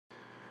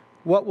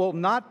What will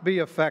not be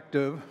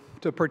effective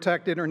to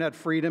protect Internet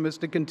freedom is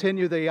to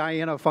continue the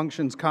IANA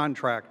functions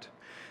contract.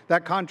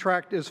 That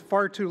contract is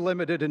far too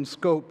limited in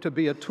scope to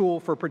be a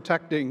tool for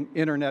protecting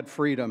Internet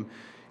freedom.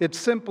 It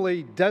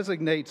simply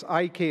designates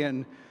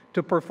ICANN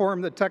to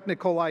perform the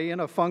technical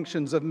IANA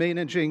functions of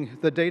managing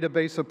the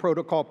database of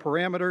protocol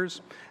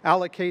parameters,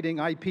 allocating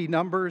IP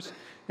numbers,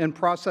 and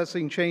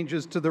processing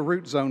changes to the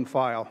root zone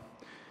file.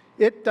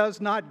 It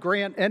does not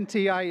grant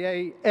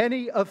NTIA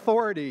any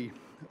authority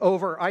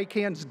over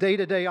ICANN's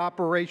day-to-day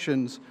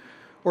operations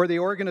or the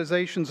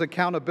organization's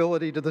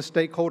accountability to the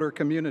stakeholder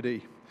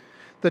community.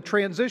 The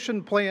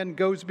transition plan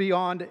goes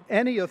beyond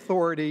any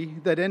authority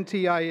that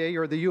NTIA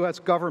or the U.S.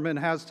 government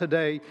has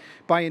today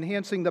by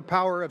enhancing the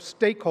power of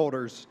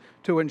stakeholders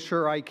to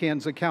ensure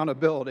ICANN's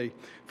accountability.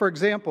 For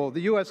example,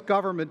 the U.S.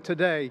 government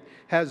today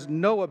has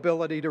no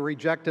ability to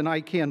reject an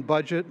ICANN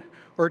budget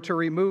or to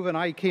remove an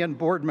ICANN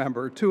board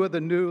member, two of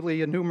the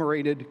newly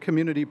enumerated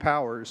community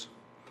powers.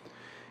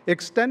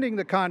 Extending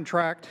the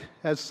contract,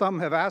 as some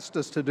have asked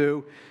us to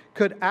do,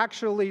 could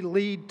actually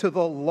lead to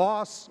the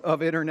loss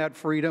of Internet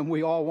freedom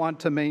we all want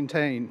to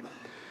maintain.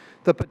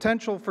 The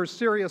potential for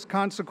serious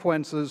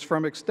consequences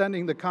from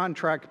extending the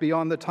contract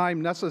beyond the time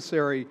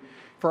necessary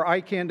for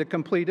ICANN to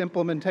complete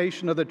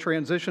implementation of the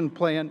transition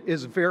plan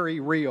is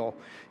very real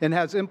and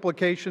has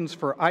implications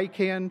for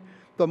ICANN,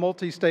 the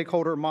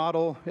multi-stakeholder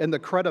model, and the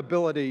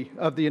credibility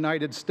of the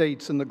United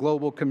States in the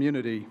global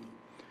community.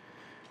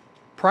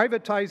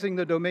 Privatizing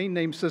the domain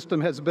name system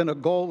has been a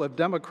goal of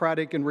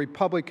Democratic and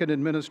Republican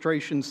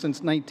administrations since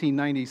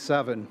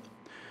 1997.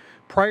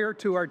 Prior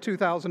to our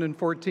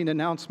 2014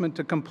 announcement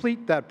to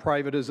complete that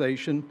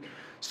privatization,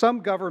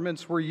 some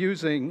governments were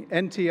using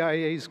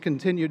NTIA's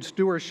continued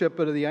stewardship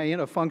of the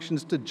IANA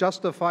functions to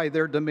justify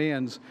their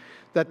demands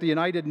that the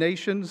United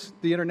Nations,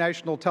 the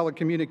International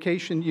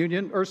Telecommunications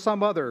Union, or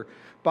some other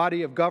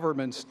body of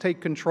governments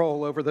take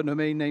control over the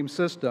domain name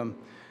system.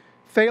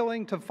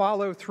 Failing to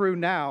follow through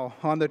now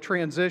on the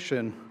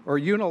transition or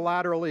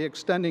unilaterally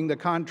extending the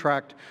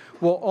contract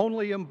will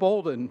only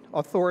embolden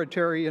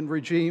authoritarian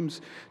regimes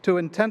to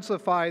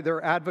intensify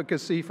their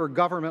advocacy for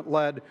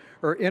government-led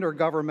or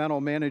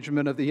intergovernmental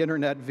management of the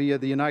Internet via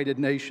the United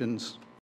Nations.